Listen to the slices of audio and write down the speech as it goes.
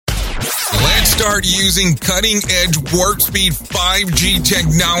start using cutting-edge warp speed 5G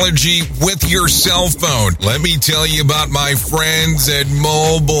technology with your cell phone. Let me tell you about my friends at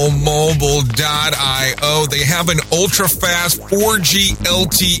mobilemobile.io. They have an ultra-fast 4G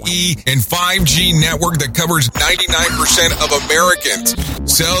LTE and 5G network that covers 99% of Americans.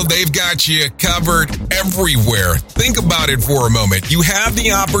 So they've got you covered everywhere. Think about it for a moment. You have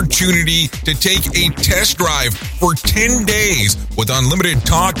the opportunity to take a test drive for 10 days with unlimited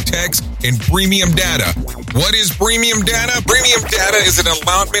talk, text, and premium data. What is premium data? Premium data is an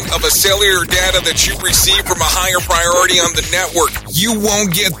allotment of a cellular data that you receive from a higher priority on the network. You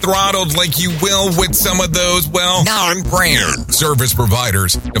won't get throttled like you will with some of those, non-brand service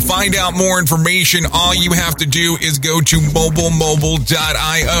providers. To find out more information, all you have to do is go to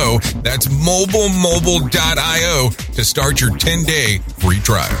mobilemobile.io. That's mobilemobile.io to start your 10-day free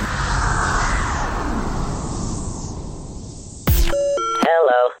trial.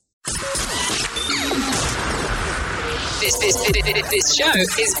 Hello. This show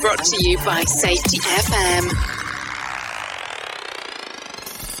is brought to you by Safety FM.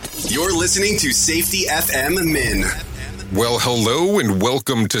 You're listening to Safety FM Min. Well, hello and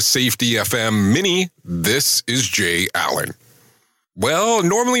welcome to Safety FM Mini. This is Jay Allen. Well,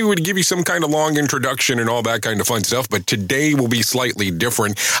 normally we would give you some kind of long introduction and all that kind of fun stuff, but today will be slightly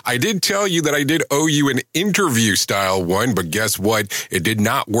different. I did tell you that I did owe you an interview style one, but guess what? It did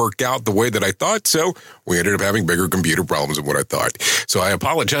not work out the way that I thought, so we ended up having bigger computer problems than what I thought. So I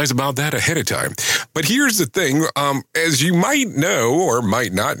apologize about that ahead of time. But here's the thing, as you might know or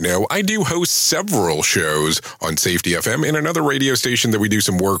might not know, I do host several shows on Safety FM and another radio station that we do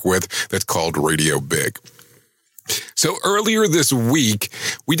some work with that's called Radio Big. So earlier this week,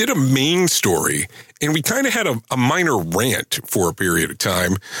 we did a main story, and we kind of had a minor rant for a period of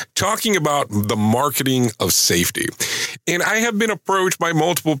time talking about the marketing of safety. And I have been approached by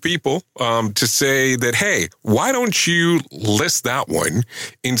multiple people to say that, hey, why don't you list that one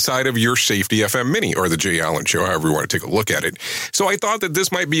inside of your Safety FM Mini or the Jay Allen Show, however you want to take a look at it. So I thought that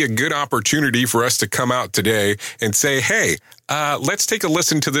this might be a good opportunity for us to come out today and say, hey, let's take a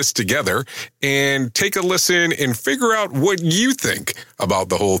listen to this together and take a listen and figure out what you think about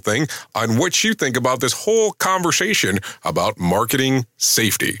the whole thing, on what you think about this whole conversation about marketing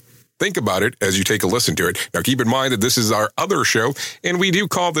safety. Think about it as you take a listen to it. Now, keep in mind that this is our other show, and we do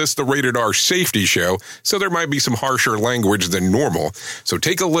call this the Rated R Safety Show, so there might be some harsher language than normal. So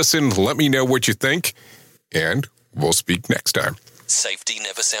take a listen, let me know what you think, and we'll speak next time. Safety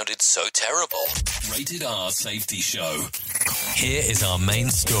never sounded so terrible. Rated R Safety Show. Here is our main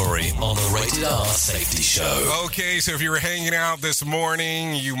story on the Rated R Safety Show. Okay, so if you were hanging out this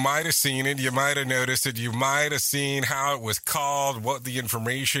morning, you might have seen it, you might have noticed it, you might have seen how it was called, what the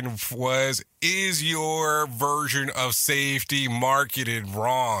information was. Is your version of safety marketed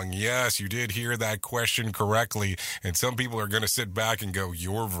wrong? Yes, you did hear that question correctly. And some people are going to sit back and go,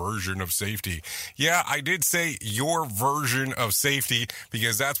 your version of safety. Yeah, I did say your version of safety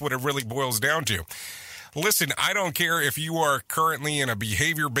because that's what it really boils down to. Listen, I don't care if you are currently in a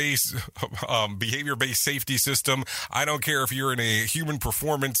behavior-based safety system. I don't care if you're in a human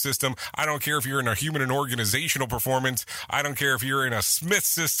performance system. I don't care if you're in a human and organizational performance. I don't care if you're in a Smith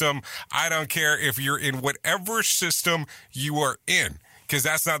system. I don't care if you're in whatever system you are in, because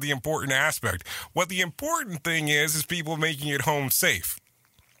that's not the important aspect. What the important thing is people making it home safe.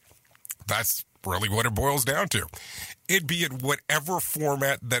 That's really what it boils down to. It be it whatever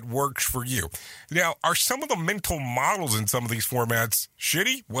format that works for you. Now, are some of the mental models in some of these formats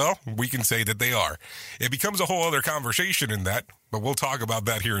shitty? Well, we can say that they are. It becomes a whole other conversation in that, but we'll talk about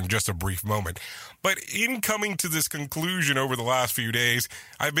that here in just a brief moment. But in coming to this conclusion over the last few days,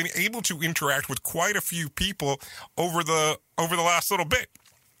 I've been able to interact with quite a few people over the last little bit.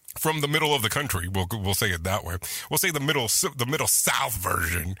 From the middle of the country, we'll say it that way. We'll say the middle south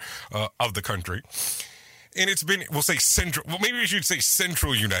version of the country. And it's been, we'll say central, well, maybe we should say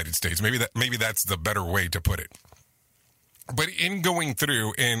central United States. Maybe that's the better way to put it. But in going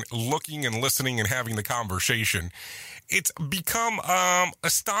through and looking and listening and having the conversation, it's become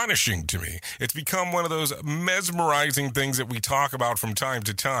astonishing to me. It's become one of those mesmerizing things that we talk about from time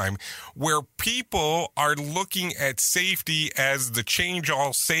to time, where people are looking at safety as the change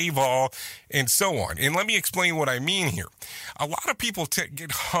all, save all, and so on. And let me explain what I mean here. A lot of people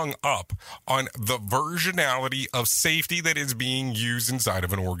get hung up on the versionality of safety that is being used inside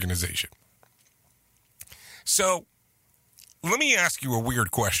of an organization. So let me ask you a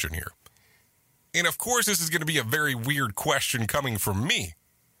weird question here. And of course, this is going to be a very weird question coming from me.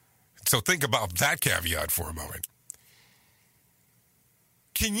 So think about that caveat for a moment.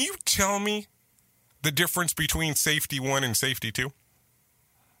 Can you tell me the difference between safety 1 and safety 2?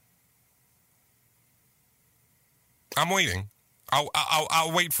 I'm waiting.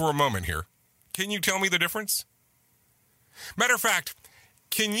 I'll wait for a moment here. Can you tell me the difference? Matter of fact,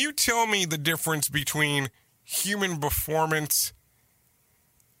 can you tell me the difference between human performance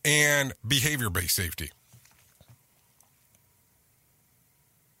and behavior-based safety?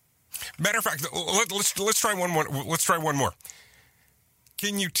 Matter of fact, let's try one more. Let's try one more.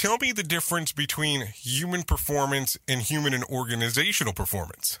 Can you tell me the difference between human performance and human and organizational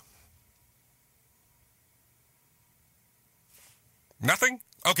performance? Nothing?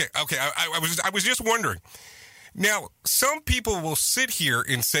 Okay. I was just wondering. Now, some people will sit here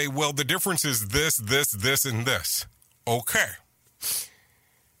and say, well, the difference is this, and this. Okay.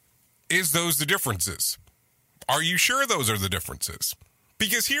 Is those the differences? Are you sure those are the differences?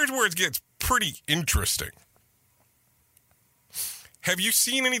 Because here's where it gets pretty interesting. Have you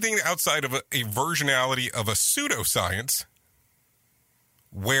seen anything outside of a versionality of a pseudoscience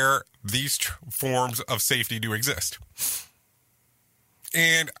where these forms of safety do exist?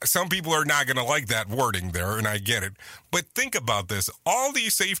 And some people are not going to like that wording there, and I get it. But think about this. All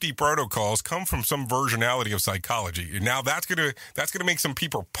these safety protocols come from some versionality of psychology. And now that's going to make some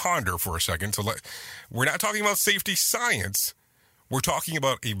people ponder for a second. So we're not talking about safety science. We're talking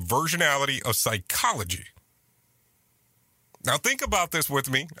about a versionality of psychology. Now think about this with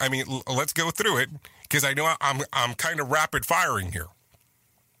me. I mean, let's go through it because I know I'm kind of rapid firing here.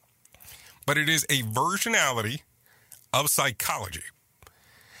 But it is a versionality of psychology.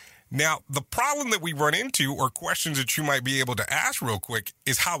 Now, the problem that we run into, or questions that you might be able to ask real quick,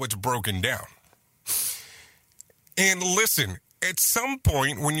 is how it's broken down. And listen, at some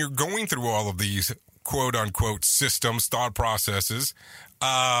point when you're going through all of these quote-unquote systems, thought processes,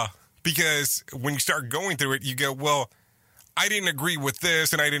 because when you start going through it, you go, well, I didn't agree with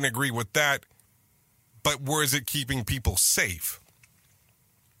this and I didn't agree with that, but where is it keeping people safe?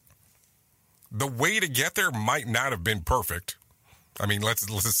 The way to get there might not have been perfect. I mean, let's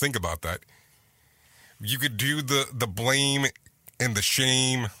just think about that. You could do the blame and the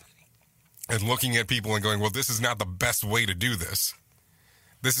shame and looking at people and going, well, this is not the best way to do this.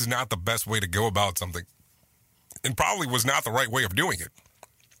 This is not the best way to go about something. And probably was not the right way of doing it.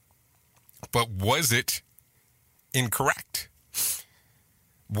 But was it incorrect?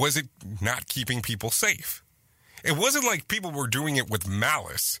 Was it not keeping people safe? It wasn't like people were doing it with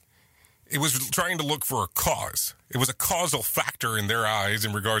malice. It was trying to look for a cause. It was a causal factor in their eyes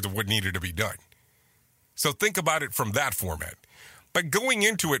in regards to what needed to be done. So think about it from that format. But going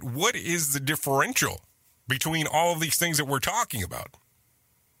into it, what is the differential between all of these things that we're talking about?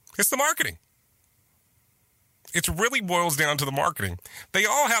 It's the marketing. It really boils down to the marketing. They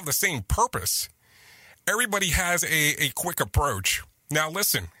all have the same purpose. Everybody has a quick approach. Now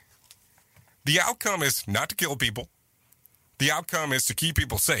listen, the outcome is not to kill people. The outcome is to keep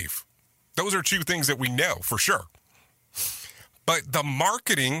people safe. Those are two things that we know for sure. But the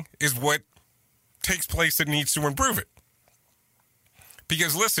marketing is what takes place that needs to improve it.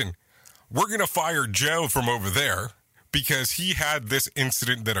 Because listen, we're going to fire Joe from over there because he had this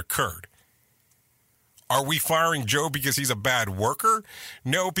incident that occurred. Are we firing Joe because he's a bad worker?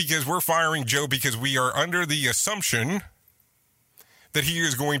 No, because we're firing Joe because we are under the assumption that he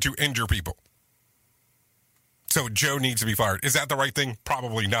is going to injure people. So Joe needs to be fired. Is that the right thing?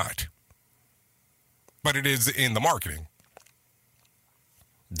 Probably not. But it is in the marketing.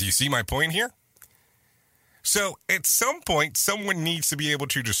 Do you see my point here? So at some point, someone needs to be able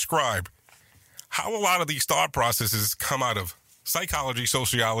to describe how a lot of these thought processes come out of psychology,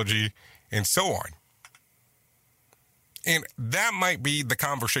 sociology, and so on. And that might be the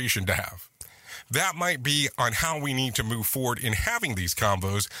conversation to have. That might be on how we need to move forward in having these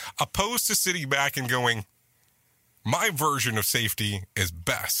combos, opposed to sitting back and going, my version of safety is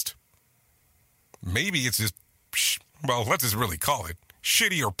best. Maybe it's just, well, let's just really call it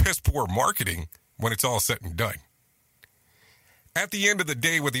shitty or piss poor marketing when it's all said and done. At the end of the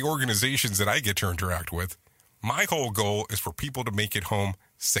day, with the organizations that I get to interact with, my whole goal is for people to make it home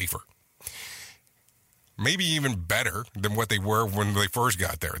safer. Maybe even better than what they were when they first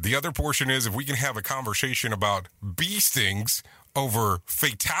got there. The other portion is if we can have a conversation about bee stings over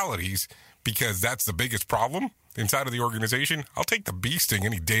fatalities, because that's the biggest problem inside of the organization, I'll take the bee sting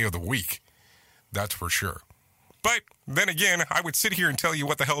any day of the week. That's for sure. But then again, I would sit here and tell you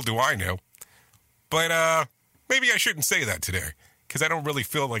what the hell do I know. But maybe I shouldn't say that today, because I don't really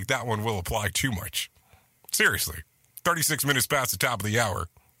feel like that one will apply too much. Seriously, 36 minutes past the top of the hour,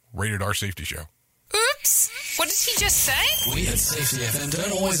 Rated R Safety Show. Oops! What did he just say? We at Safety FM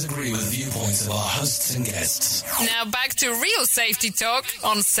don't always agree with the viewpoints of our hosts and guests. Now back to real safety talk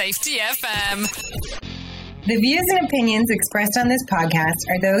on Safety FM. The views and opinions expressed on this podcast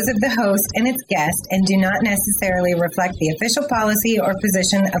are those of the host and its guest and do not necessarily reflect the official policy or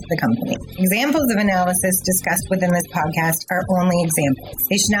position of the company. Examples of analysis discussed within this podcast are only examples.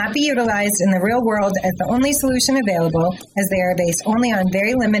 They should not be utilized in the real world as the only solution available, as they are based only on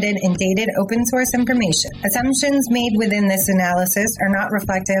very limited and dated open source information. Assumptions made within this analysis are not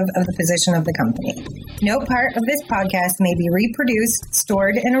reflective of the position of the company. No part of this podcast may be reproduced,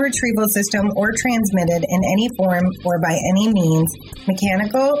 stored in a retrieval system, or transmitted in any form or by any means,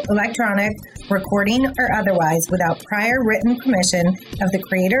 mechanical, electronic, recording, or otherwise, without prior written permission of the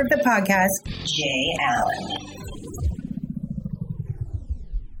creator of the podcast, Jay Allen.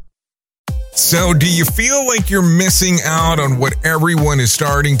 So, do you feel like you're missing out on what everyone is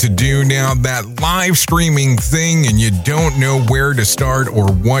starting to do now, that live streaming thing, and you don't know where to start or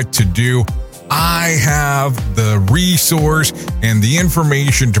what to do? I have the resource and the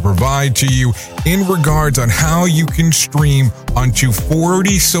information to provide to you in regards on how you can stream onto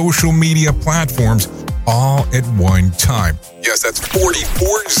 40 social media platforms all at one time. Yes, that's 40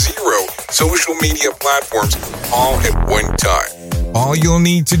 social media platforms all at one time. All you'll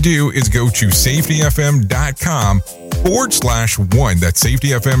need to do is go to safetyfm.com/1. That's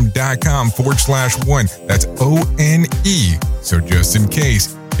safetyfm.com/1. That's ONE. So just in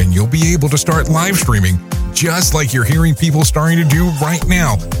case. And you'll be able to start live streaming just like you're hearing people starting to do right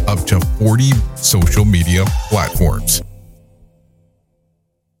now, up to 40 social media platforms.